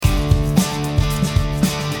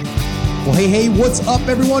Well, hey, what's up,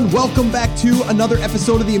 everyone? Welcome back to another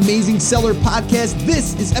episode of the Amazing Seller Podcast.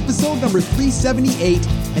 This is episode number 378,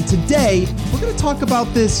 and today we're going to talk about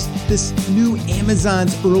this new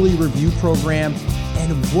Amazon's early review program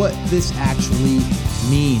and what this actually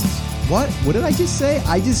means. What did I just say?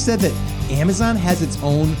 I just said that Amazon has its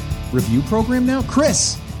own review program now.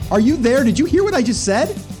 Chris, are you there? Did you hear what I just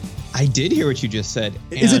said? I did hear what you just said.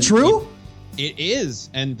 Is it true? It is.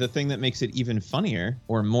 And the thing that makes it even funnier,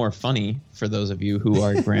 or more funny for those of you who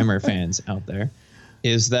are grammar fans out there,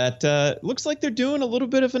 is that looks like they're doing a little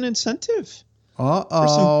bit of an incentive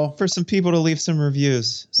for some people to leave some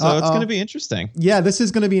reviews. So it's going to be interesting. Yeah, this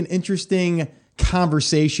is going to be an interesting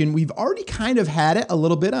conversation. We've already kind of had it a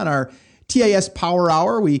little bit on our TIS Power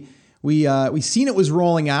Hour. We seen it was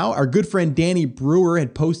rolling out. Our good friend Danny Brewer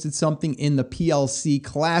had posted something in the PLC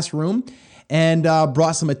classroom and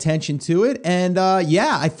brought some attention to it. And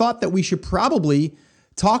I thought that we should probably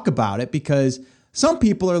talk about it because some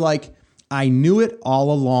people are like, I knew it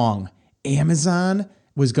all along. Amazon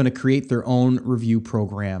was going to create their own review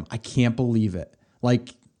program. I can't believe it.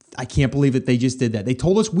 I can't believe that they just did that. They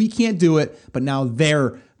told us we can't do it, but now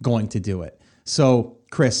they're going to do it. So,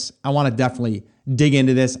 Chris, I want to definitely dig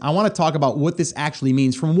into this. I want to talk about what this actually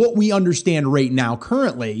means from what we understand right now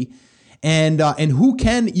currently, and who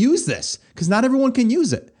can use this, because not everyone can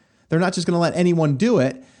use it. They're not just going to let anyone do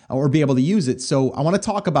it or be able to use it. So I want to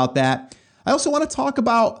talk about that. I also want to talk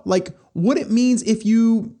about what it means if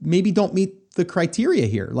you maybe don't meet the criteria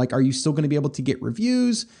here. Are you still going to be able to get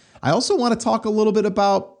reviews? I also want to talk a little bit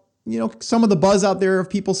about, some of the buzz out there of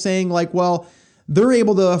people saying they're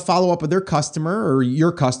able to follow up with their customer or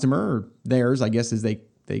your customer or theirs, I guess, as they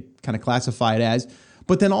kind of classify it as.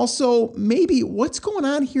 But then also maybe what's going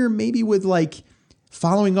on here, maybe with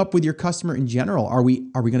following up with your customer in general. Are we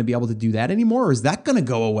going to be able to do that anymore, or is that going to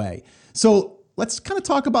go away? So let's kind of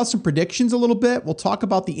talk about some predictions a little bit. We'll talk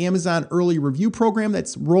about the Amazon early review program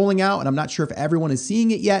that's rolling out, and I'm not sure if everyone is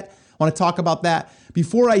seeing it yet. I want to talk about that.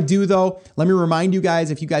 Before I do, though, let me remind you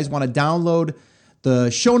guys, if you guys want to download the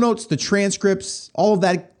show notes, the transcripts, all of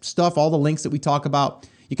that stuff, all the links that we talk about,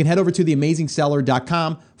 you can head over to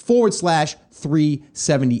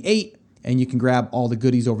theamazingseller.com/378, and you can grab all the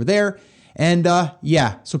goodies over there. And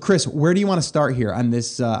so Chris, where do you want to start here on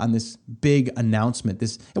this big announcement?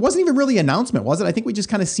 It wasn't even really an announcement, was it? I think we just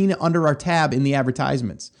kind of seen it under our tab in the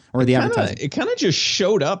advertisements or the advertising. It kind of just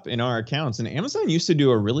showed up in our accounts, and Amazon used to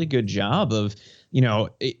do a really good job of,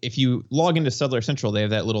 if you log into Seller Central, they have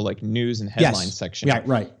that little news and headlines section. Yeah,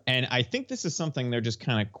 right. And I think this is something they're just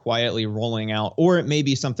kind of quietly rolling out, or it may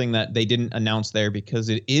be something that they didn't announce there because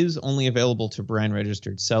it is only available to brand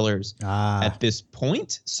registered sellers at this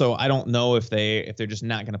point. So I don't know if they're just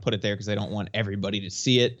not going to put it there because they don't want everybody to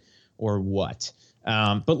see it or what.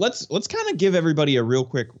 But let's kind of give everybody a real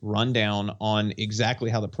quick rundown on exactly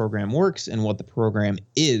how the program works and what the program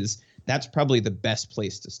is. That's probably the best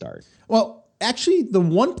place to start. Well, actually, the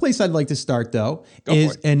one place I'd like to start, though,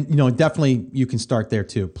 is, and definitely you can start there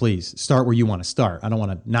too. Please start where you want to start. I don't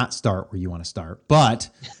want to not start where you want to start, but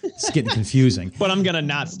it's getting confusing. But I'm going to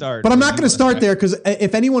not start. But I'm not going to start there because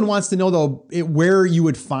if anyone wants to know, though, where you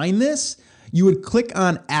would find this, you would click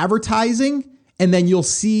on advertising, and then you'll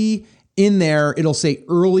see in there, it'll say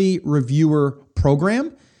early reviewer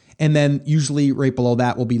program. And then usually right below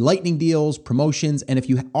that will be lightning deals, promotions. And if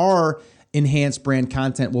you are enhanced brand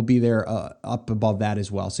content, will be there up above that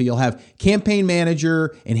as well. So you'll have campaign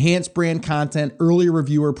manager, enhanced brand content, early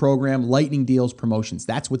reviewer program, lightning deals, promotions.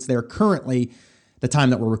 That's what's there currently, the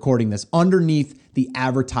time that we're recording this, underneath the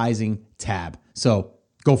advertising tab. So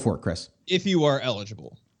go for it, Chris. If you are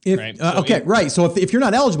eligible. Right? So if you're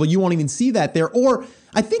not eligible, you won't even see that there. Or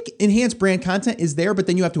I think enhanced brand content is there, but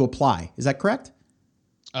then you have to apply. Is that correct?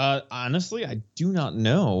 Honestly, I do not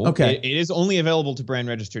know. Okay. It is only available to brand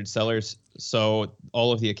registered sellers. So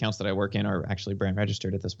all of the accounts that I work in are actually brand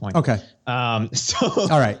registered at this point. Okay. All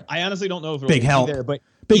right. I honestly don't know if it Big will help. be there, but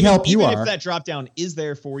even if that drop down is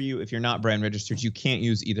there for you, if you're not brand registered, you can't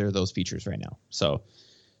use either of those features right now. So,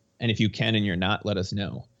 and if you can and you're not, let us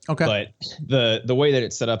know. Okay. But the way that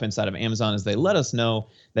it's set up inside of Amazon is they let us know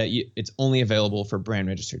that it's only available for brand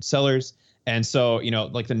registered sellers. And so,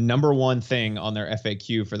 the number one thing on their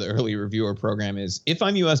FAQ for the early reviewer program is, if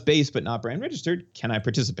I'm US based but not brand registered, can I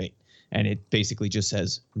participate? And it basically just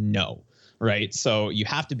says no, right? So you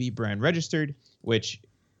have to be brand registered, which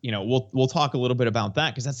we'll talk a little bit about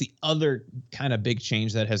that, because that's the other kind of big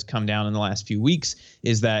change that has come down in the last few weeks,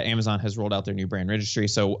 is that Amazon has rolled out their new brand registry.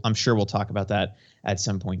 So I'm sure we'll talk about that at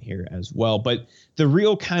some point here as well. But the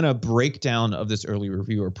real kind of breakdown of this early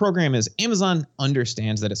reviewer program is Amazon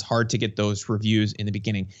understands that it's hard to get those reviews in the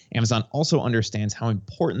beginning. Amazon also understands how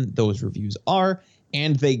important those reviews are,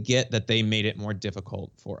 and they get that they made it more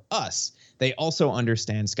difficult for us. They also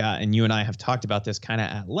understand, Scott, and you and I have talked about this kind of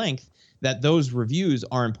at length, that those reviews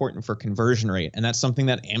are important for conversion rate. And that's something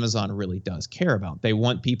that Amazon really does care about. They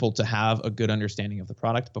want people to have a good understanding of the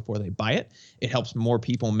product before they buy it. It helps more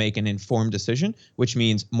people make an informed decision, which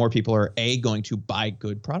means more people are A, going to buy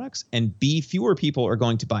good products, and B, fewer people are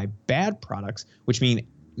going to buy bad products, which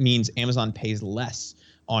means Amazon pays less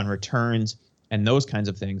on returns and those kinds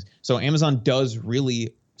of things. So Amazon does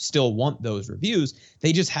really still want those reviews.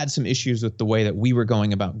 They just had some issues with the way that we were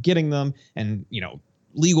going about getting them, and,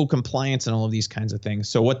 legal compliance and all of these kinds of things.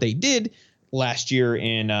 So what they did last year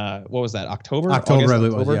in, what was that, October?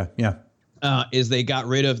 October. Yeah. Is they got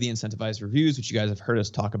rid of the incentivized reviews, which you guys have heard us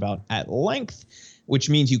talk about at length, which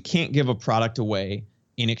means you can't give a product away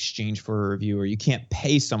in exchange for a review, or you can't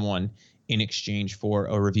pay someone in exchange for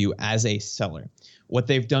a review as a seller. What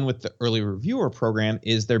they've done with the early reviewer program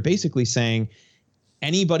is they're basically saying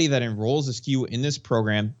anybody that enrolls a SKU in this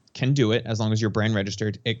program can do it as long as you're brand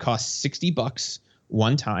registered. It costs $60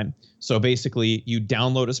 one time. So basically you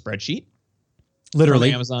download a spreadsheet literally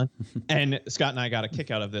from Amazon. And Scott and I got a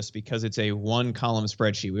kick out of this because it's a 1-column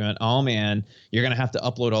spreadsheet. We went, oh man, you're going to have to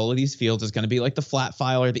upload all of these fields. It's going to be like the flat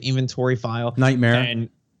file or the inventory file. Nightmare.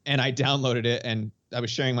 And I downloaded it, and I was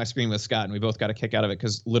sharing my screen with Scott, and we both got a kick out of it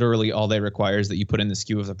because literally all they require is that you put in the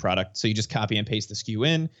SKU of the product. So you just copy and paste the SKU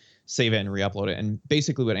in, save it, and re-upload it. And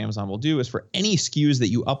basically what Amazon will do is for any SKUs that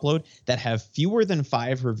you upload that have fewer than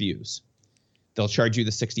 5 reviews, they'll charge you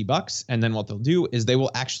the $60. And then what they'll do is they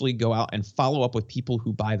will actually go out and follow up with people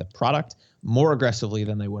who buy the product more aggressively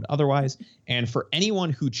than they would otherwise. And for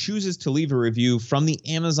anyone who chooses to leave a review from the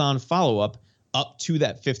Amazon follow-up up to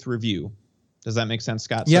that 5th review, does that make sense,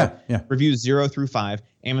 Scott? Yeah. Reviews 0 through 5,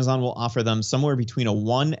 Amazon will offer them somewhere between a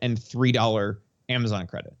 $1 and $3 Amazon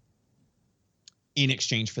credit in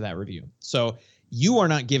exchange for that review. So you are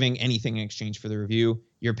not giving anything in exchange for the review.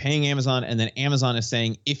 You're paying Amazon, and then Amazon is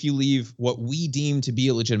saying, if you leave what we deem to be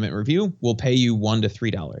a legitimate review, we'll pay you $1 to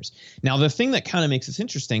 $3. Now, the thing that kind of makes this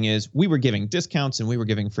interesting is we were giving discounts and we were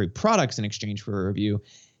giving free products in exchange for a review.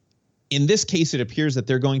 In this case, it appears that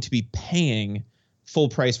they're going to be paying full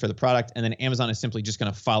price for the product, and then Amazon is simply just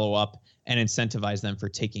going to follow up and incentivize them for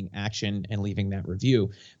taking action and leaving that review.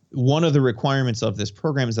 One of the requirements of this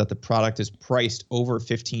program is that the product is priced over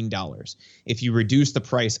 $15. If you reduce the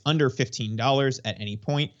price under $15 at any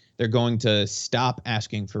point, they're going to stop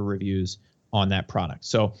asking for reviews on that product.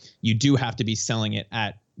 So you do have to be selling it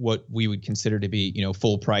at what we would consider to be,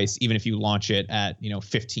 full price. Even if you launch it at,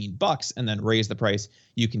 $15 and then raise the price,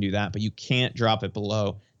 you can do that, but you can't drop it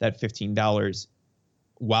below that $15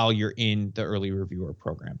 while you're in the early reviewer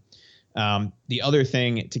program. The other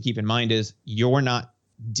thing to keep in mind is you're not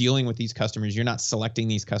dealing with these customers. You're not selecting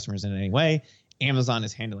these customers in any way. Amazon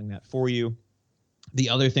is handling that for you. The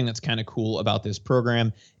other thing that's kind of cool about this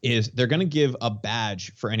program is they're going to give a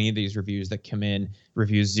badge for any of these reviews that come in,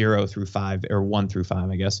 reviews 0 through 5 or 1 through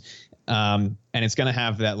 5, I guess. And it's going to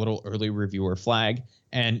have that little early reviewer flag.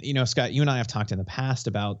 And, Scott, you and I have talked in the past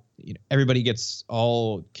about, everybody gets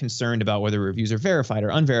all concerned about whether reviews are verified or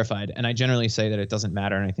unverified. And I generally say that it doesn't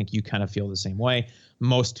matter. And I think you kind of feel the same way.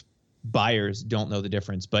 Most buyers don't know the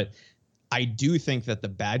difference, but I do think that the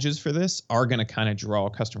badges for this are going to kind of draw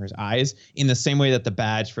customers' eyes in the same way that the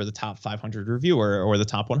badge for the top 500 reviewer or the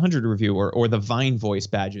top 100 reviewer or the Vine Voice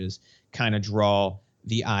badges kind of draw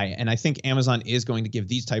the eye. And I think Amazon is going to give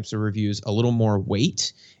these types of reviews a little more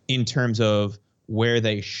weight in terms of where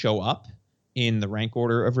they show up in the rank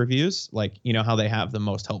order of reviews. Like, how they have the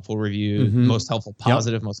most helpful review, most helpful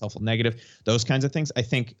positive, most helpful negative, those kinds of things. I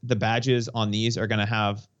think the badges on these are going to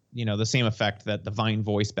have the same effect that the Vine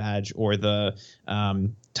Voice badge or the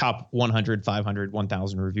top 100, 500,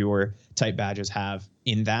 1,000 reviewer type badges have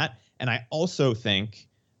in that. And I also think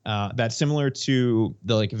that similar to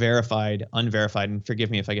the verified, unverified, and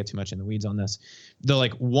forgive me if I get too much in the weeds on this, the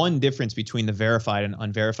one difference between the verified and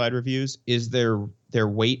unverified reviews is their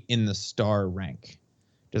weight in the star rank.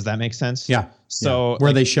 Does that make sense? Yeah. So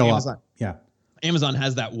where they show Amazon, up. Yeah. Amazon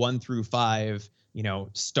has that 1 through 5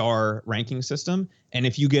 star ranking system. And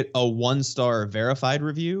if you get a 1-star verified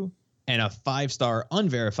review and a 5-star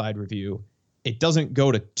unverified review, it doesn't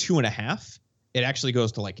go to 2.5. It actually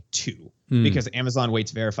goes to 2 because Amazon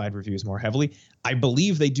weights verified reviews more heavily. I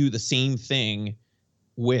believe they do the same thing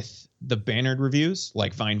with the bannered reviews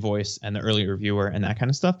like Vine Voice and the early reviewer and that kind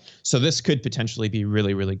of stuff. So this could potentially be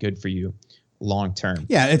really, really good for you long term.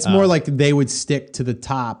 Yeah, it's more like they would stick to the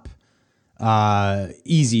top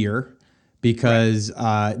easier because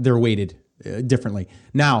they're weighted differently.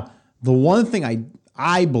 Now, the one thing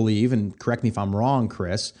I believe, and correct me if I'm wrong,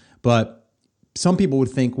 Chris, but some people would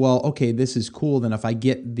think, well, okay, this is cool. Then if I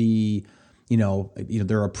get the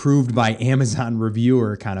they're approved by Amazon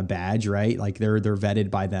reviewer kind of badge, right? Like they're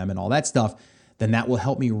vetted by them and all that stuff, then that will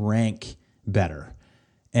help me rank better.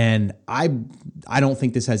 And I don't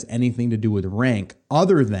think this has anything to do with rank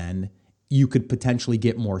other than you could potentially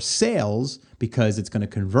get more sales because it's going to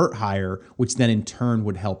convert higher, which then in turn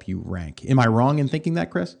would help you rank. Am I wrong in thinking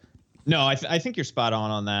that, Chris? No, I think you're spot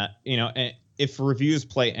on that. If reviews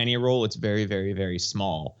play any role, it's very, very, very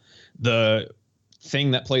small. The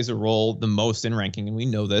thing that plays a role the most in ranking, and we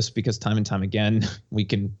know this because time and time again we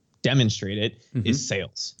can demonstrate it, is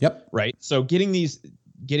sales. Yep. Right. So getting these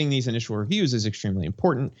initial reviews is extremely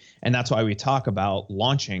important, and that's why we talk about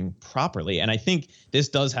launching properly. And I think this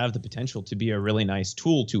does have the potential to be a really nice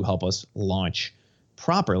tool to help us launch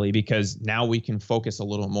properly, because now we can focus a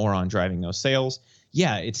little more on driving those sales.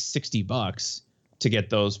 Yeah, it's $60 to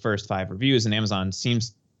get those first 5 reviews, and Amazon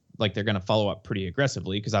seems like they're going to follow up pretty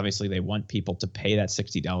aggressively because obviously they want people to pay that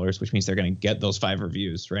 $60, which means they're going to get those 5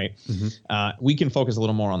 reviews, right? We can focus a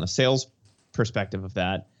little more on the sales perspective of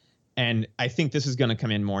that. And I think this is going to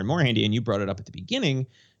come in more and more handy. And you brought it up at the beginning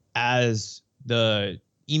as the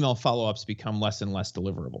email follow-ups become less and less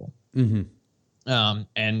deliverable.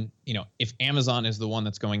 And if Amazon is the one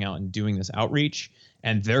that's going out and doing this outreach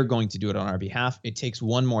and they're going to do it on our behalf, it takes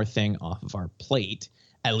one more thing off of our plate,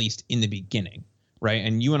 at least in the beginning. Right.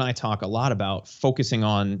 And you and I talk a lot about focusing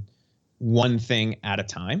on one thing at a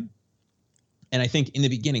time. And I think in the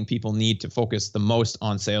beginning, people need to focus the most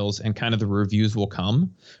on sales, and kind of the reviews will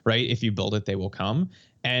come, right? If you build it, they will come.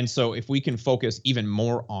 And so if we can focus even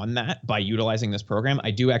more on that by utilizing this program,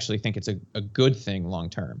 I do actually think it's a good thing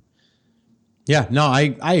long term. Yeah, no,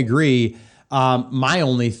 I agree. My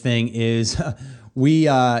only thing is we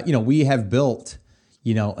have built,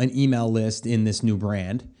 an email list in this new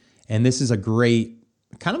brand. And this is a great,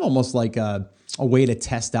 kind of almost like a way to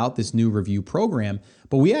test out this new review program.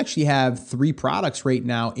 But we actually have 3 products right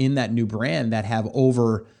now in that new brand that have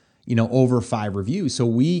over 5 reviews. So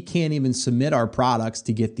we can't even submit our products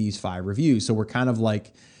to get these 5 reviews. So we're kind of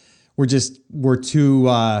like, we're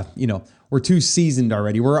too seasoned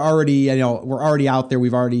already. We're already out there.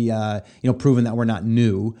 We've already, proven that we're not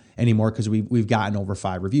new anymore because we've gotten over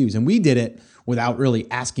 5 reviews. And we did it without really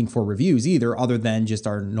asking for reviews either, other than just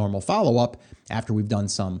our normal follow-up after we've done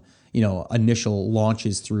some, initial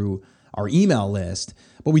launches through our email list.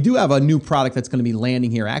 But we do have a new product that's going to be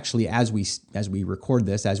landing here actually as we record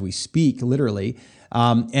this, as we speak, literally.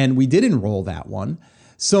 And we did enroll that one.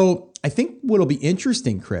 So I think what'll be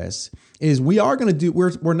interesting, Chris, is we're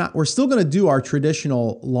still going to do our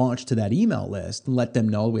traditional launch to that email list and let them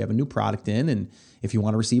know we have a new product in, and if you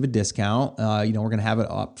want to receive a discount, we're going to have it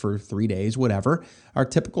up for 3 days, whatever, our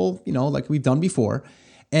typical, like we've done before.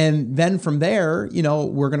 And then from there,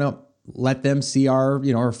 we're going to let them see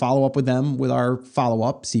our follow up with them with our follow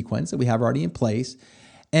up sequence that we have already in place.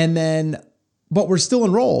 And then, but we're still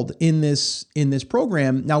enrolled in this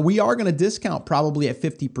program. Now we are going to discount probably at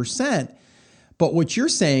 50%. But what you're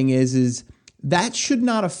saying is that should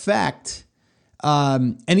not affect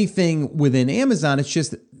anything within Amazon. It's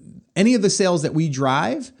just any of the sales that we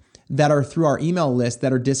drive that are through our email list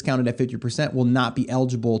that are discounted at 50% will not be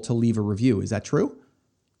eligible to leave a review. Is that true?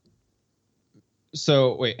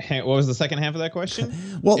 So wait, what was the second half of that question?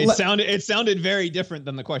 Well, it sounded very different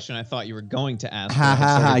than the question I thought you were going to ask.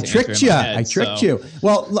 I tricked you. I tricked you.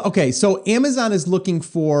 Well, okay. So Amazon is looking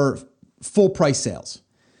for full price sales.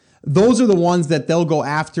 Those are the ones that they'll go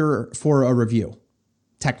after for a review,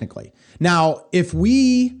 technically. Now, if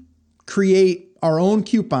we create our own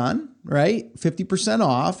coupon, right, 50%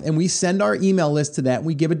 off, and we send our email list to that, and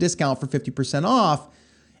we give a discount for 50% off,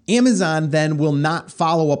 Amazon then will not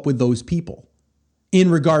follow up with those people in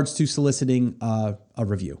regards to soliciting a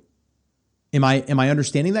review. Am I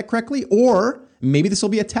understanding that correctly? Or maybe this will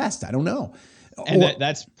be a test. I don't know. And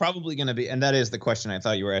that's probably going to be, and that is the question I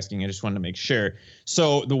thought you were asking. I just wanted to make sure.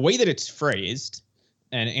 So the way that it's phrased,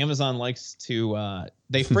 and Amazon likes to,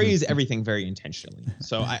 they phrase everything very intentionally.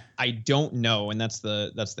 So I don't know, and that's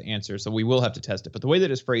the answer. So we will have to test it. But the way that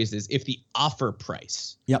it's phrased is if the offer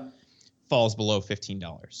price falls below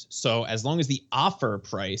 $15. So as long as the offer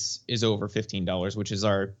price is over $15, which is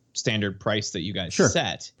our standard price that you guys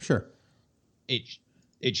set,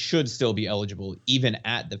 it should still be eligible even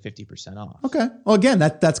at the 50% off. Okay. Well, again,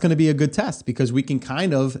 that's going to be a good test because we can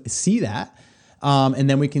kind of see that. And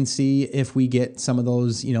then we can see if we get some of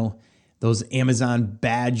those, those Amazon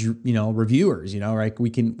badge, reviewers, right? We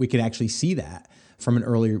can actually see that from an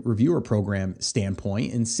early reviewer program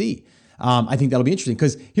standpoint and see. I think that'll be interesting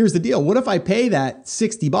because here's the deal. What if I pay that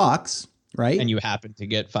 $60, right? And you happen to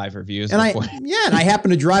get 5 reviews. And I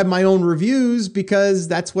happen to drive my own reviews because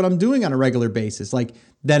that's what I'm doing on a regular basis. Like,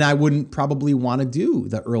 then I wouldn't probably want to do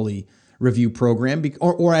the early review program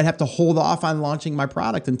or I'd have to hold off on launching my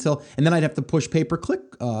product and then I'd have to push pay-per-click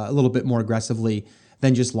a little bit more aggressively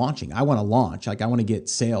than just launching. I want to launch. Like, I want to get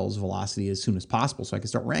sales velocity as soon as possible so I can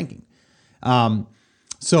start ranking.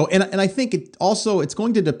 So I think it's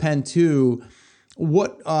going to depend too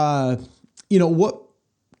what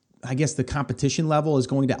I guess the competition level is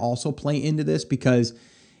going to also play into this because,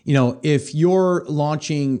 if you're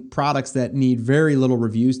launching products that need very little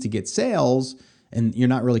reviews to get sales and you're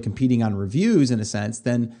not really competing on reviews in a sense,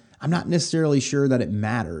 then I'm not necessarily sure that it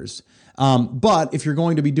matters. But if you're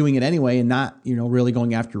going to be doing it anyway and not, really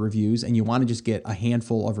going after reviews and you want to just get a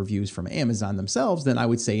handful of reviews from Amazon themselves, then I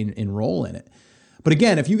would say enroll in it. But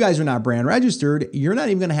again, if you guys are not brand registered, you're not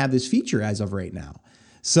even going to have this feature as of right now.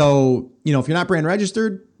 So, if you're not brand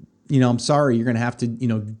registered, I'm sorry, you're going to have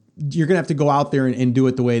to go out there and do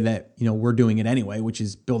it the way that, we're doing it anyway, which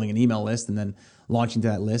is building an email list and then launching to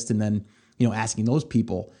that list and then, asking those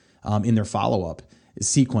people in their follow-up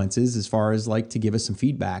sequences as far as like to give us some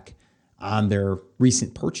feedback on their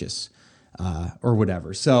recent purchase or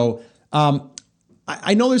whatever. So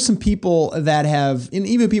I know there's some people that have, and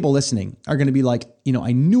even people listening are going to be like,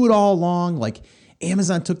 I knew it all along. Like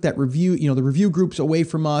Amazon took that review, the review groups away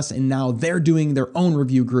from us and now they're doing their own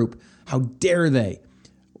review group. How dare they?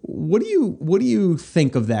 What do you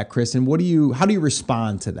think of that, Chris? And how do you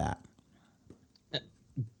respond to that?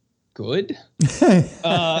 Good.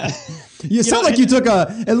 You sound like you took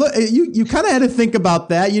you kind of had to think about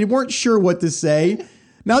that. You weren't sure what to say.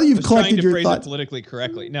 Now that you've collected your thoughts. Trying to phrase it politically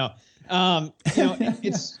correctly. No.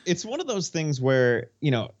 It's one of those things where,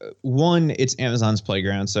 one, it's Amazon's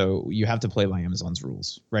playground, so you have to play by Amazon's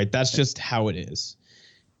rules, right? That's just how it is.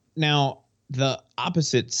 Now, the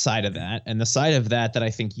opposite side of that, and the side of that I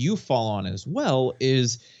think you fall on as well,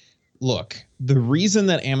 is, look, the reason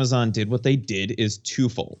that Amazon did what they did is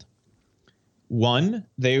twofold. One,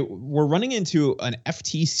 they were running into an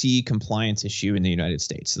FTC compliance issue in the United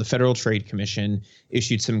States. The Federal Trade Commission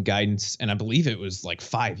issued some guidance, and I believe it was like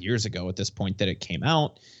 5 years ago at this point that it came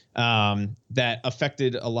out, that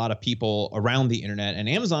affected a lot of people around the internet. And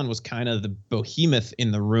Amazon was kind of the behemoth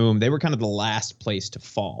in the room. They were kind of the last place to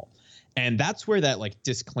fall. And that's where that like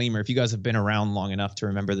disclaimer, if you guys have been around long enough to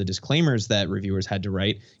remember the disclaimers that reviewers had to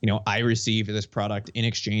write, I received this product in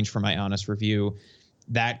exchange for my honest review.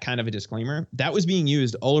 That kind of a disclaimer that was being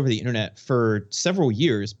used all over the internet for several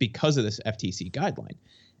years because of this FTC guideline.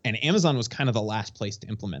 And Amazon was kind of the last place to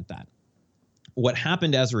implement that. What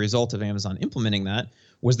happened as a result of Amazon implementing that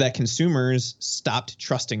was that consumers stopped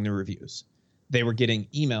trusting the reviews. They were getting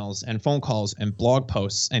emails and phone calls and blog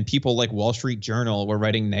posts, and people like Wall Street Journal were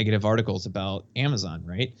writing negative articles about Amazon,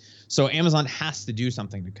 right? So Amazon has to do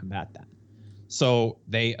something to combat that. So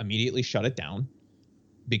they immediately shut it down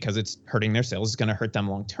because it's hurting their sales. It's going to hurt them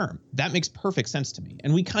long term. That makes perfect sense to me.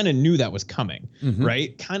 And we kind of knew that was coming,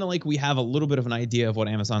 right? Kind of like we have a little bit of an idea of what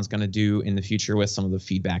Amazon's going to do in the future with some of the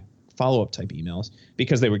feedback follow-up type emails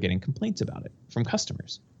because they were getting complaints about it from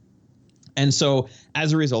customers. And so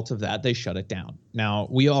as a result of that, they shut it down. Now,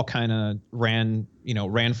 we all kind of ran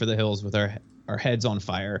for the hills with our heads on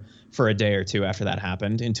fire for a day or two after that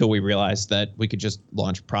happened until we realized that we could just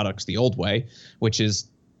launch products the old way, which is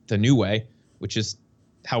the new way, which is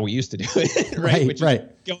how we used to do it, right? Which is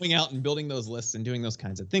going out and building those lists and doing those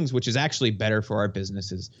kinds of things, which is actually better for our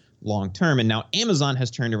businesses long term. And now Amazon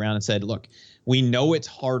has turned around and said, look, we know it's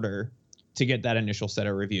harder to get that initial set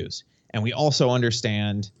of reviews. And we also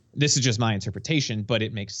understand, this is just my interpretation, but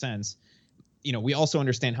it makes sense. We also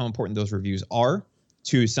understand how important those reviews are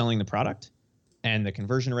to selling the product and the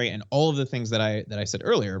conversion rate and all of the things that I said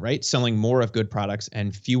earlier, right? Selling more of good products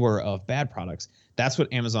and fewer of bad products. That's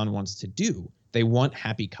what Amazon wants to do. They want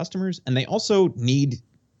happy customers, and they also need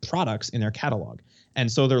products in their catalog. And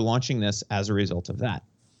so they're launching this as a result of that.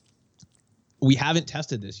 We haven't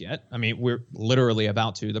tested this yet. I mean, we're literally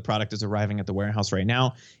about to. The product is arriving at the warehouse right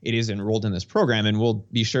now. It is enrolled in this program, and we'll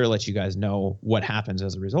be sure to let you guys know what happens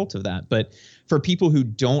as a result of that. But for people who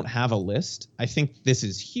don't have a list, I think this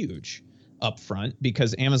is huge up front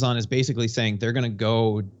because Amazon is basically saying they're going to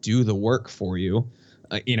go do the work for you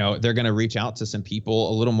they're going to reach out to some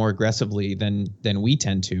people a little more aggressively than we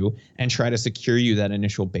tend to, and try to secure you that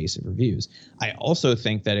initial base of reviews. I also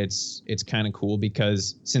think that it's kind of cool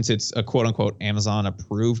because since it's a quote unquote Amazon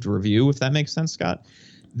approved review, if that makes sense, Scott,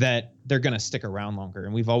 that they're going to stick around longer.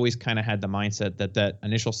 And we've always kind of had the mindset that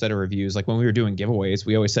initial set of reviews, like when we were doing giveaways,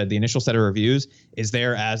 we always said the initial set of reviews is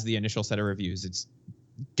there as the initial set of reviews. It's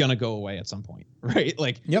going to go away at some point, right?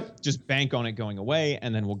 Like, yep. Just bank on it going away,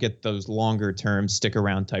 and then we'll get those longer term stick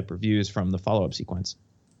around type reviews from the follow-up sequence.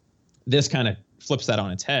 This kind of flips that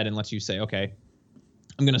on its head and lets you say, okay,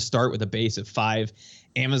 I'm going to start with a base of 5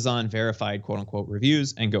 Amazon verified quote unquote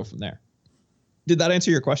reviews and go from there. Did that answer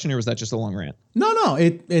your question, or was that just a long rant? No,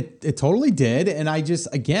 it totally did. And I just,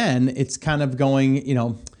 again, it's kind of going,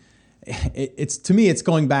 it's to me, it's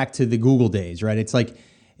going back to the Google days, right? It's like,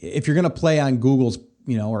 if you're going to play on Google's,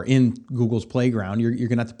 or in Google's playground, you're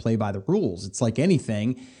going to have to play by the rules. It's like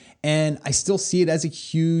anything. And I still see it as a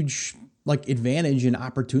huge advantage and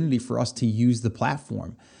opportunity for us to use the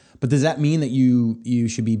platform. But does that mean that you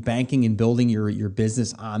should be banking and building your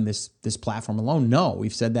business on this platform alone? No,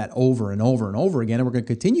 we've said that over and over and over again, and we're going to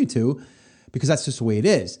continue to, because that's just the way it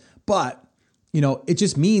is. But, it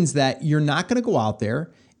just means that you're not going to go out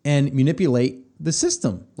there and manipulate the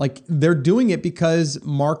system. Like, they're doing it because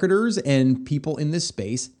marketers and people in this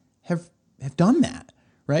space have done that,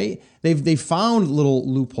 right? They've found little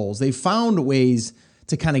loopholes. They've found ways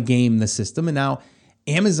to kind of game the system. And now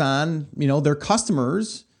Amazon, their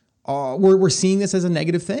customers, we're seeing this as a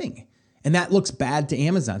negative thing, and that looks bad to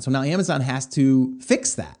Amazon. So now Amazon has to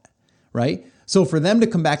fix that, right? So for them to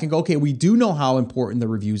come back and go, okay, we do know how important the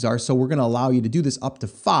reviews are, so we're going to allow you to do this up to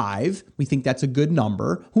 5. We think that's a good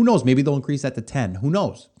number. Who knows? Maybe they'll increase that to 10. Who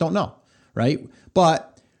knows? Don't know, right?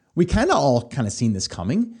 But we all seen this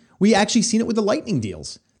coming. We actually seen it with the Lightning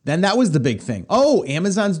deals. Then that was the big thing. Oh,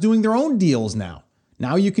 Amazon's doing their own deals now.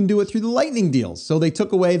 Now you can do it through the Lightning deals. So they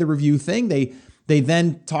took away the review thing. They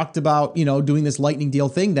then talked about, doing this Lightning deal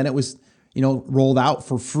thing. Then it was, rolled out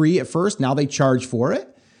for free at first. Now they charge for it.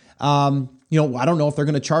 I don't know if they're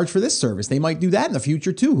going to charge for this service. They might do that in the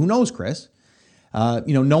future too. Who knows, Chris?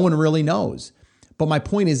 No one really knows. But my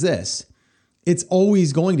point is this: it's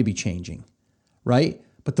always going to be changing, right?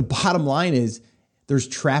 But the bottom line is there's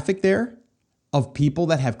traffic there of people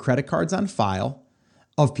that have credit cards on file,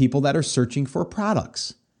 of people that are searching for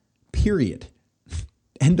products, period.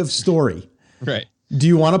 End of story. Right. Do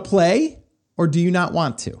you want to play or do you not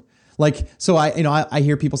want to? So I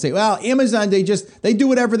hear people say, well, Amazon, they do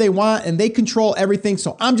whatever they want and they control everything.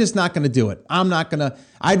 So I'm just not going to do it.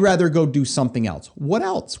 I'd rather go do something else. What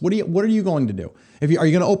else? What are you going to do? Are you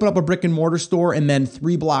going to open up a brick and mortar store and then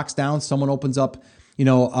 3 blocks down, someone opens up,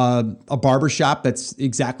 a barber shop that's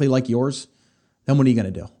exactly like yours? Then what are you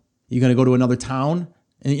going to do? You're going to go to another town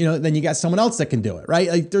and, then you got someone else that can do it, right?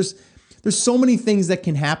 Like there's so many things that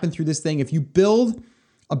can happen through this thing. If you build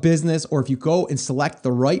a business, or if you go and select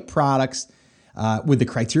the right products with the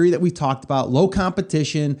criteria that we talked about, low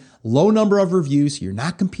competition, low number of reviews, so you're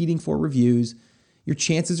not competing for reviews, your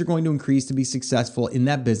chances are going to increase to be successful in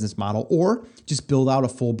that business model, or just build out a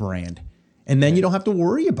full brand. And then you don't have to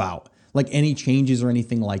worry about any changes or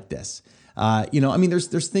anything like this.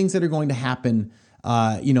 There's things that are going to happen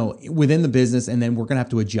within the business, and then we're going to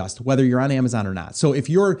have to adjust whether you're on Amazon or not. So if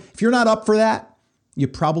you're not up for that, you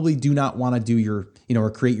probably do not want to do your, or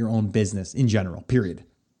create your own business in general, period.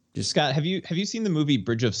 Scott, have you seen the movie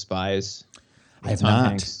Bridge of Spies? I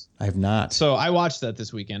have not. So I watched that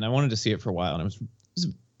this weekend. I wanted to see it for a while, and it was a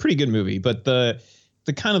pretty good movie. But the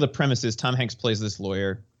kind of the premise is Tom Hanks plays this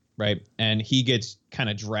lawyer, right? And he gets kind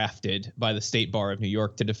of drafted by the State Bar of New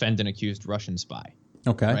York to defend an accused Russian spy.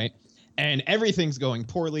 Okay. Right. And everything's going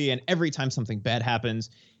poorly. And every time something bad happens,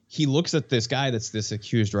 he looks at this guy that's this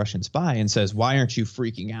accused Russian spy and says, why aren't you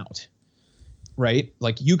freaking out? Right?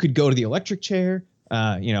 Like, you could go to the electric chair.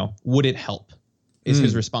 Would it help? Is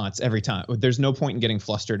his response every time. There's no point in getting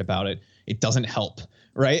flustered about it. It doesn't help.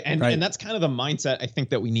 Right. And that's kind of the mindset I think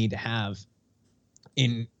that we need to have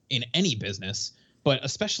in any business, but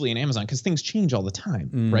especially in Amazon, because things change all the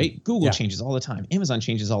time. Right. Google changes all the time. Amazon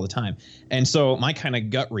changes all the time. And so my kind of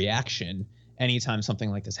gut reaction anytime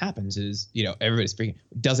something like this happens is, everybody's freaking.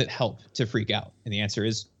 Does it help to freak out? And the answer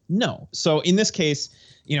is no. So in this case,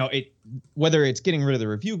 whether it's getting rid of the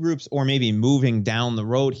review groups or maybe moving down the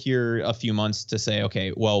road here a few months to say,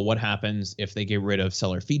 okay, well, what happens if they get rid of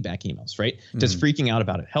seller feedback emails, right? Does freaking out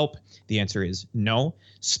about it help? The answer is no.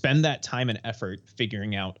 Spend that time and effort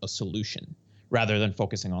figuring out a solution rather than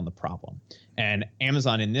focusing on the problem. And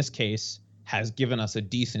Amazon in this case has given us a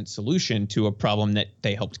decent solution to a problem that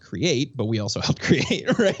they helped create, but we also helped create,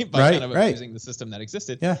 right? By kind of abusing the system that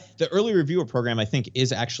existed. Yeah. The early reviewer program, I think,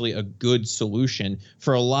 is actually a good solution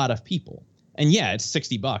for a lot of people. And yeah, it's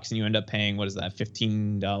 $60 and you end up paying, what is that,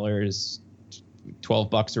 $15,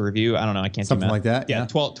 $12 a review? I don't know. I can't Something do like that. Yeah,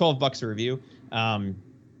 $12 a review.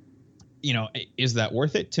 You know, is that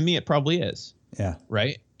worth it? To me, it probably is. Yeah.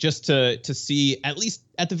 Right. Just to see,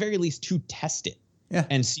 at the very least, to test it. Yeah.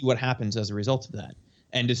 And see what happens as a result of that.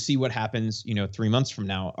 And to see what happens, 3 months from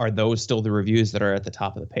now. Are those still the reviews that are at the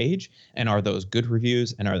top of the page? And are those good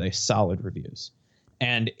reviews? And are they solid reviews?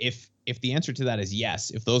 And if the answer to that is yes,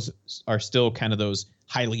 if those are still kind of those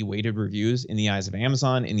highly weighted reviews in the eyes of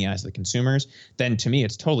Amazon, in the eyes of the consumers, then to me,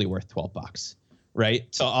 it's totally worth $12, right?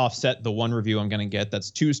 To offset the one review I'm going to get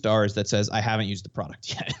that's 2 stars that says I haven't used the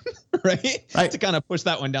product yet. Right? To kind of push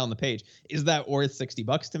that one down the page. Is that worth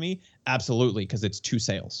 $60 to me? Absolutely, because it's 2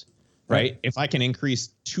 sales, right? If I can increase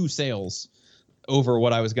 2 sales over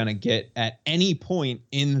what I was going to get at any point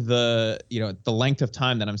in the length of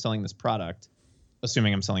time that I'm selling this product,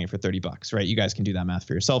 assuming I'm selling it for $30, right? You guys can do that math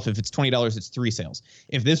for yourself. If it's $20, it's 3 sales.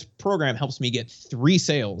 If this program helps me get 3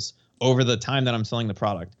 sales over the time that I'm selling the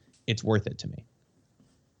product, it's worth it to me.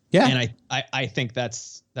 Yeah. And I think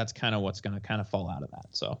that's kind of what's going to kind of fall out of that.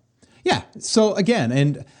 So. Yeah. So again,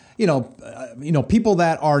 and people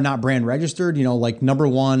that are not brand registered, like number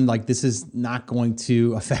one, like this is not going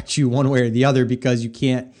to affect you one way or the other because you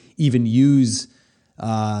can't even use,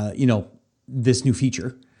 this new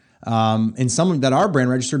feature. And some that are brand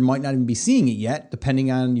registered might not even be seeing it yet, depending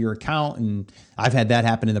on your account. And I've had that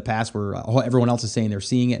happen in the past where everyone else is saying they're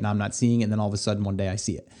seeing it and I'm not seeing it. And then all of a sudden one day I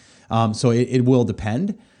see it. So it will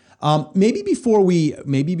depend. Maybe before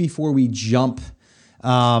we jump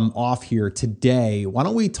off here today, why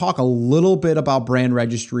don't we talk a little bit about brand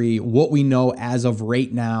registry, what we know as of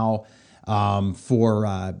right now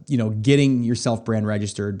for getting yourself brand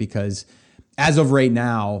registered, because as of right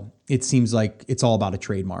now, it seems like it's all about a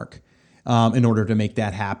trademark in order to make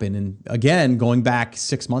that happen. And again, going back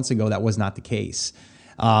 6 months ago, that was not the case.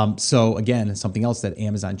 So again, something else that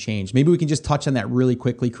Amazon changed. Maybe we can just touch on that really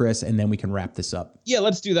quickly, Chris, and then we can wrap this up. Yeah,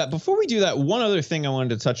 let's do that. Before we do that, one other thing I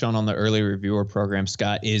wanted to touch on the early reviewer program,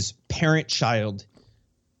 Scott, is parent-child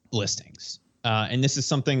listings. And this is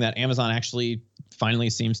something that Amazon actually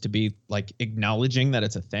finally seems to be like acknowledging that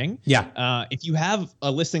it's a thing. Yeah. If you have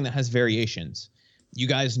a listing that has variations, you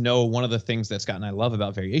guys know one of the things that Scott and I love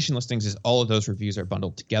about variation listings is all of those reviews are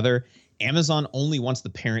bundled together. Amazon only wants the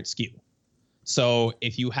parent SKU. So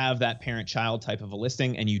if you have that parent-child type of a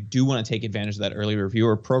listing and you do want to take advantage of that early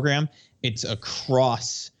reviewer program, it's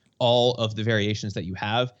across all of the variations that you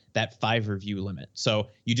have, that 5 review limit. So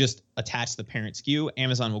you just attach the parent SKU.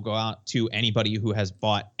 Amazon will go out to anybody who has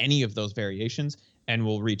bought any of those variations and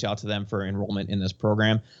will reach out to them for enrollment in this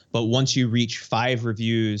program. But once you reach 5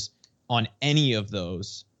 reviews on any of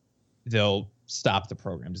those, they'll stop the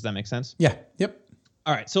program. Does that make sense? Yeah. Yep.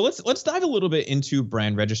 All right, so let's dive a little bit into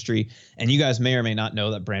brand registry. And you guys may or may not know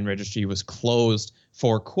that brand registry was closed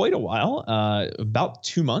for quite a while, about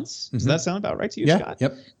 2 months. Does that sound about right to you, Scott?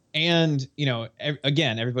 Yep. And,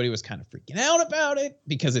 again, everybody was kind of freaking out about it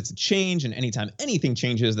because it's a change. And anytime anything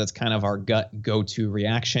changes, that's kind of our gut go-to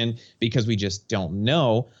reaction because we just don't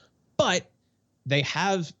know. But they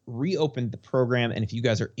have reopened the program. And if you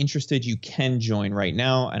guys are interested, you can join right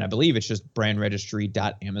now. And I believe it's just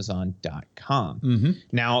brandregistry.amazon.com.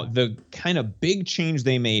 Now, the kind of big change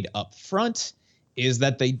they made up front is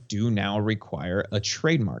that they do now require a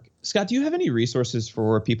trademark. Scott, do you have any resources for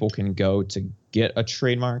where people can go to get a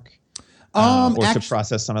trademark or to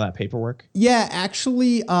process some of that paperwork? Yeah,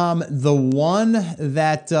 actually, the one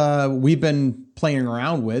that we've been playing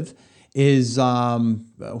around with is, do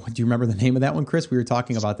you remember the name of that one, Chris? We were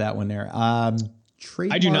talking about that one there.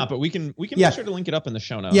 Trademark? I do not, but we can make sure to link it up in the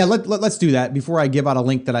show notes. Yeah, let's do that before I give out a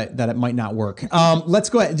link that it might not work. Let's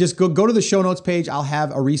go ahead. Just go to the show notes page. I'll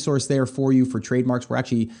have a resource there for you for trademarks. We're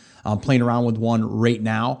actually playing around with one right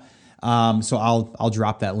now. So I'll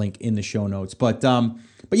drop that link in the show notes. But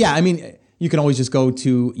yeah, I mean, you can always just go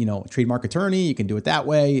to, trademark attorney. You can do it that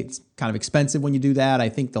way. It's kind of expensive when you do that. I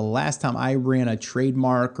think the last time I ran a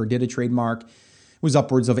trademark or did a trademark was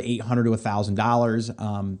upwards of $800 to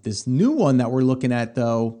 $1,000. This new one that we're looking at,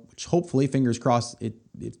 though, which hopefully, fingers crossed,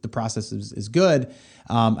 if the process is good,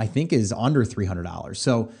 I think is under $300.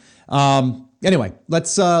 So anyway,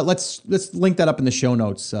 let's link that up in the show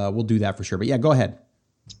notes. We'll do that for sure. But yeah, go ahead.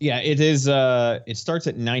 Yeah, it is. It starts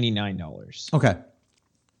at $99. Okay.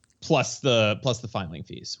 Plus the filing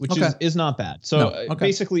fees, which is not bad. So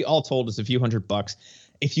basically, all told, is a few $100.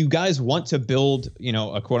 If you guys want to build,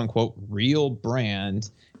 a quote unquote real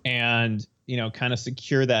brand and kind of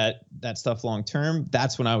secure that stuff long term,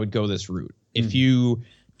 that's when I would go this route. If you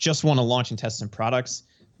just want to launch and test some products,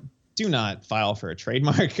 do not file for a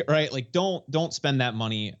trademark, right? Like don't spend that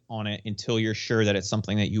money on it until you're sure that it's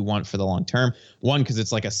something that you want for the long term. One, because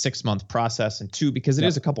it's like a 6-month process, and two, because it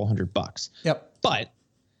is a couple $100. Yep. But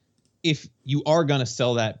if you are going to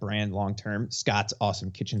sell that brand long term, Scott's Awesome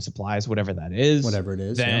Kitchen Supplies, whatever it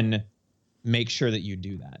is, then make sure that you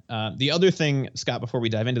do that. The other thing, Scott, before we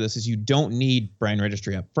dive into this, is you don't need brand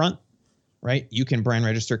registry up front. Right? You can brand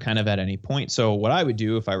register kind of at any point. So what I would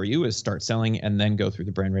do if I were you is start selling and then go through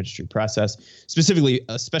the brand registry process,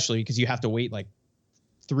 especially because you have to wait like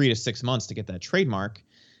 3 to 6 months to get that trademark.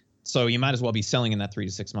 So you might as well be selling in that 3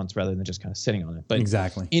 to 6 months rather than just kind of sitting on it. But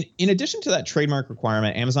exactly. In addition to that trademark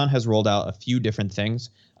requirement, Amazon has rolled out a few different things.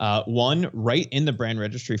 One, right in the brand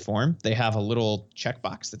registry form, they have a little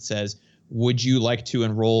checkbox that says, would you like to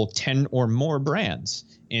enroll 10 or more brands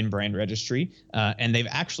in brand registry? And they've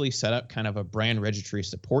actually set up kind of a brand registry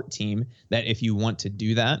support team that if you want to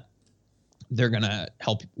do that, they're going to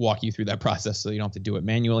help walk you through that process so you don't have to do it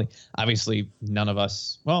manually. Obviously, none of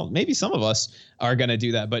us, well, maybe some of us are going to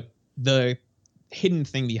do that. But the hidden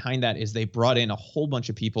thing behind that is they brought in a whole bunch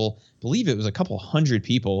of people, I believe it was a couple hundred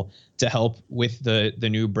people, to help with the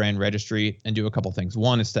new brand registry and do a couple things.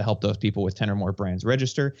 One is to help those people with 10 or more brands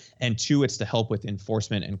register. And two, it's to help with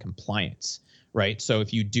enforcement and compliance, right? So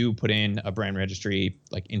if you do put in a brand registry,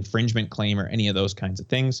 like infringement claim or any of those kinds of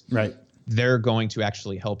things, right, they're going to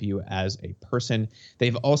actually help you as a person.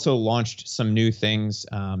 They've also launched some new things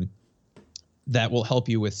that will help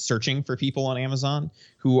you with searching for people on Amazon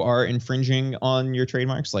who are infringing on your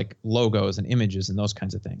trademarks, like logos and images and those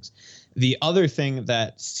kinds of things. The other thing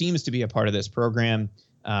that seems to be a part of this program,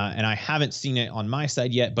 and I haven't seen it on my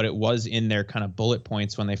side yet, but it was in their kind of bullet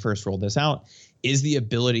points when they first rolled this out, is the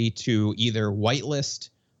ability to either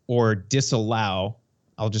whitelist or disallow,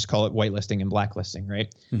 I'll just call it whitelisting and blacklisting,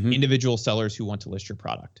 right? Individual sellers who want to list your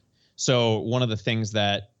product. So one of the things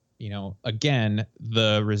that, again,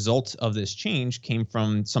 the result of this change came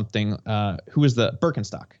from something, who was the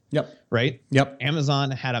Birkenstock? Yep. Right? Yep.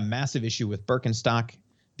 Amazon had a massive issue with Birkenstock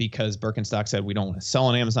because Birkenstock said, we don't want to sell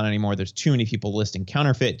on Amazon anymore. There's too many people listing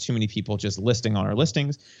counterfeit, too many people just listing on our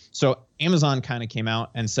listings. So Amazon kind of came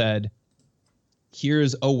out and said,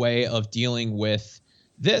 here's a way of dealing with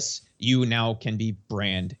this. You now can be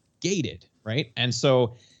brand gated, right? And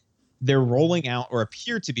so they're rolling out, or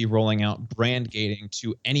appear to be rolling out, brand gating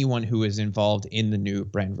to anyone who is involved in the new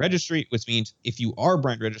brand registry, which means if you are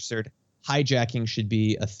brand registered, hijacking should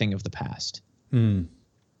be a thing of the past.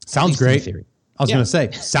 Sounds great. I was going to say,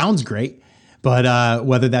 sounds great, but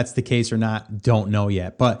whether that's the case or not, don't know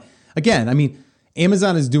yet. But again, I mean,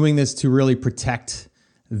 Amazon is doing this to really protect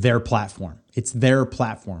their platform. It's their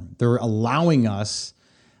platform. They're allowing us,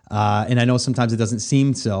 and I know sometimes it doesn't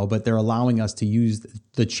seem so, but they're allowing us to use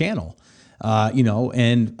the channel,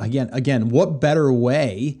 and again, what better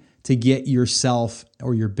way to get yourself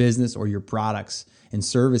or your business or your products and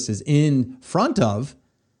services in front of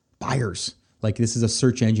buyers? Like, this is a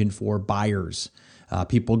search engine for buyers.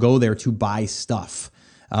 People go there to buy stuff.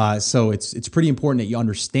 So it's pretty important that you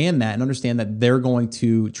understand that and understand that they're going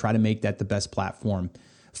to try to make that the best platform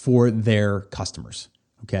for their customers.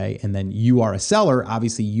 Okay. And then you are a seller.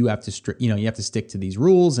 Obviously you have to, you have to stick to these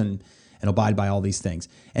rules and abide by all these things.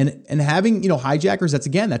 And having, hijackers,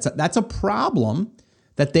 that's a problem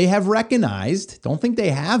that they have recognized. Don't think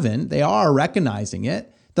they haven't. They are recognizing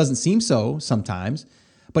it. Doesn't seem so sometimes,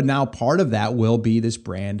 but now part of that will be this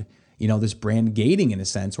brand, this brand gating in a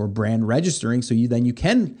sense, or brand registering. So you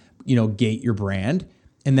can, gate your brand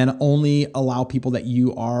and then only allow people that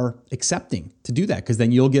you are accepting to do that. Because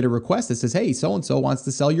then you'll get a request that says, hey, so-and-so wants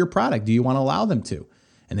to sell your product. Do you want to allow them to?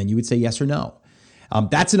 And then you would say yes or no.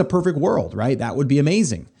 That's in a perfect world, right? That would be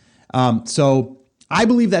amazing. So I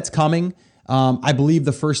believe that's coming. I believe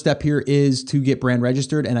the first step here is to get brand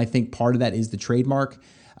registered. And I think part of that is the trademark.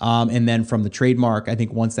 And then from the trademark, I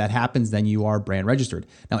think once that happens, then you are brand registered.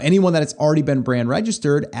 Now, anyone that has already been brand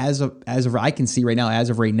registered, as of I can see right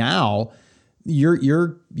now,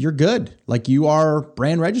 you're good. Like, you are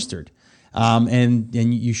brand registered, and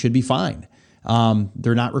you should be fine.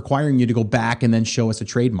 They're not requiring you to go back and then show us a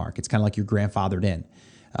trademark. It's kind of like you're grandfathered in.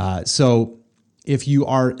 So if you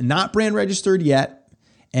are not brand registered yet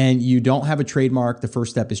and you don't have a trademark, the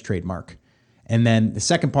first step is trademark. And then the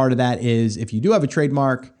second part of that is, if you do have a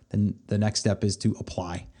trademark, then the next step is to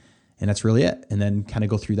apply. And that's really it. And then kind of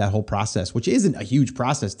go through that whole process, which isn't a huge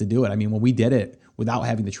process to do it. I mean, when we did it without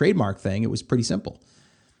having the trademark thing, it was pretty simple.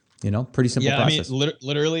 Pretty simple process. I mean,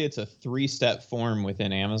 literally, it's a 3-step form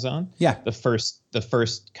within Amazon. Yeah. The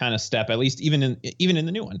first kind of step, at least even in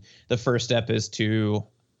the new one, the first step is to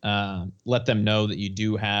let them know that you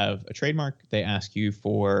do have a trademark. They ask you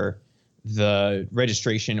for the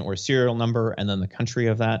registration or serial number and then the country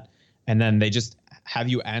of that. And then they just have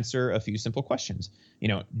you answer a few simple questions.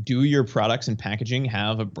 Do your products and packaging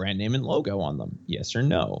have a brand name and logo on them? Yes or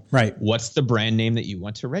no? Right. What's the brand name that you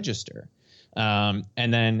want to register? And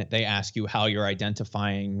then they ask you how you're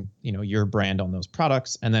identifying, your brand on those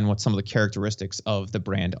products, and then what some of the characteristics of the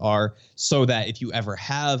brand are, so that if you ever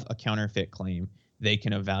have a counterfeit claim, they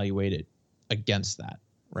can evaluate it against that.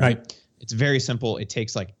 Right. It's very simple. It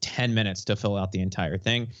takes like 10 minutes to fill out the entire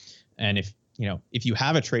thing. And if you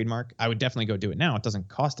have a trademark, I would definitely go do it now. It doesn't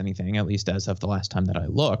cost anything, at least as of the last time that I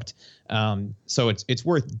looked. So it's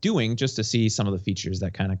worth doing just to see some of the features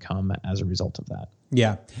that kind of come as a result of that.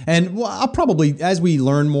 Yeah. And I'll probably, as we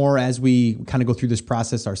learn more, as we kind of go through this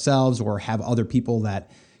process ourselves or have other people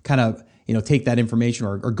that kind of, take that information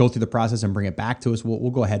or go through the process and bring it back to us,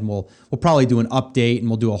 we'll go ahead and we'll probably do an update, and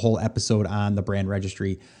we'll do a whole episode on the brand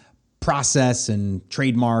registry process and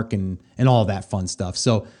trademark and all of that fun stuff.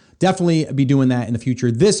 So definitely be doing that in the future.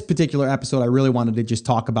 This particular episode, I really wanted to just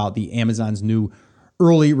talk about the Amazon's new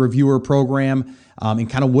early reviewer program and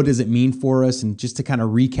kind of what does it mean for us. And just to kind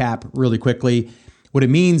of recap really quickly, what it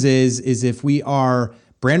means is if we are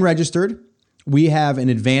brand registered, we have an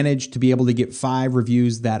advantage to be able to get 5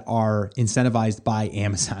 reviews that are incentivized by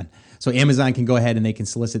Amazon. So Amazon can go ahead and they can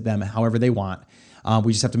solicit them however they want.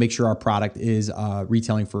 We just have to make sure our product is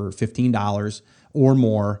retailing for $15 or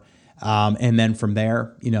more. And then from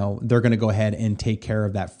there, they're going to go ahead and take care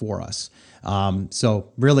of that for us.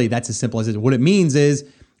 So really, that's as simple as it is. What it means is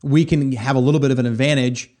we can have a little bit of an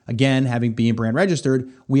advantage. Again, being brand registered,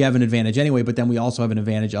 we have an advantage anyway, but then we also have an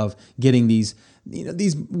advantage of getting these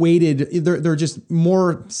weighted, they're just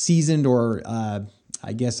more seasoned or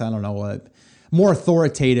more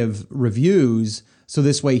authoritative reviews. So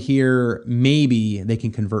this way here, maybe they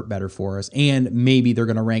can convert better for us, and maybe they're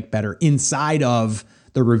going to rank better inside of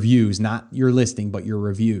the reviews, not your listing, but your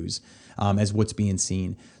reviews as what's being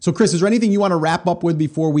seen. So Chris, is there anything you want to wrap up with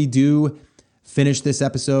before we do finish this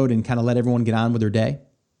episode and kind of let everyone get on with their day?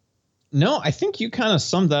 No, I think you kind of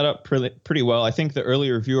summed that up pretty well. I think the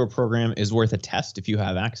early reviewer program is worth a test if you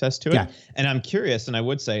have access to it. Yeah. And I'm curious, and I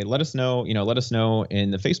would say, let us know in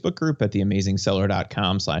the Facebook group at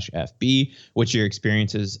theamazingseller.com/FB, what your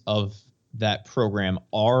experiences of that program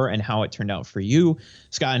are and how it turned out for you.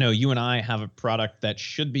 Scott, I know you and I have a product that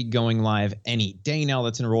should be going live any day now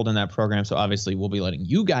that's enrolled in that program. So obviously we'll be letting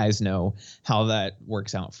you guys know how that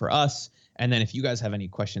works out for us. And then if you guys have any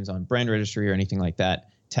questions on brand registry or anything like that,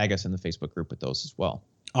 tag us in the Facebook group with those as well.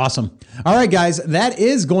 Awesome. All right, guys, that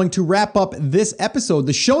is going to wrap up this episode.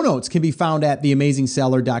 The show notes can be found at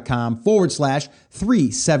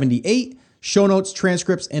theamazingseller.com/378. Show notes,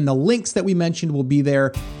 transcripts, and the links that we mentioned will be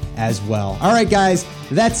there as well. All right, guys,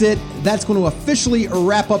 that's it. That's going to officially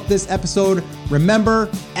wrap up this episode. Remember,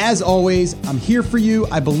 as always, I'm here for you.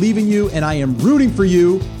 I believe in you, and I am rooting for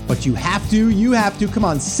you. But you have to. Come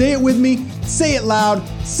on, say it with me. Say it loud.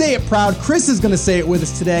 Say it proud. Chris is going to say it with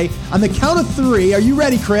us today. On the count of 3. Are you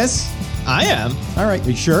ready, Chris? I am. All right. Are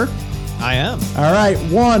you sure? I am. All right.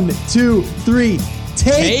 1, 2, 3.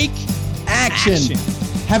 Take action.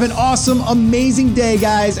 Have an awesome, amazing day,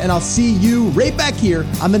 guys, and I'll see you right back here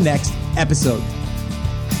on the next episode.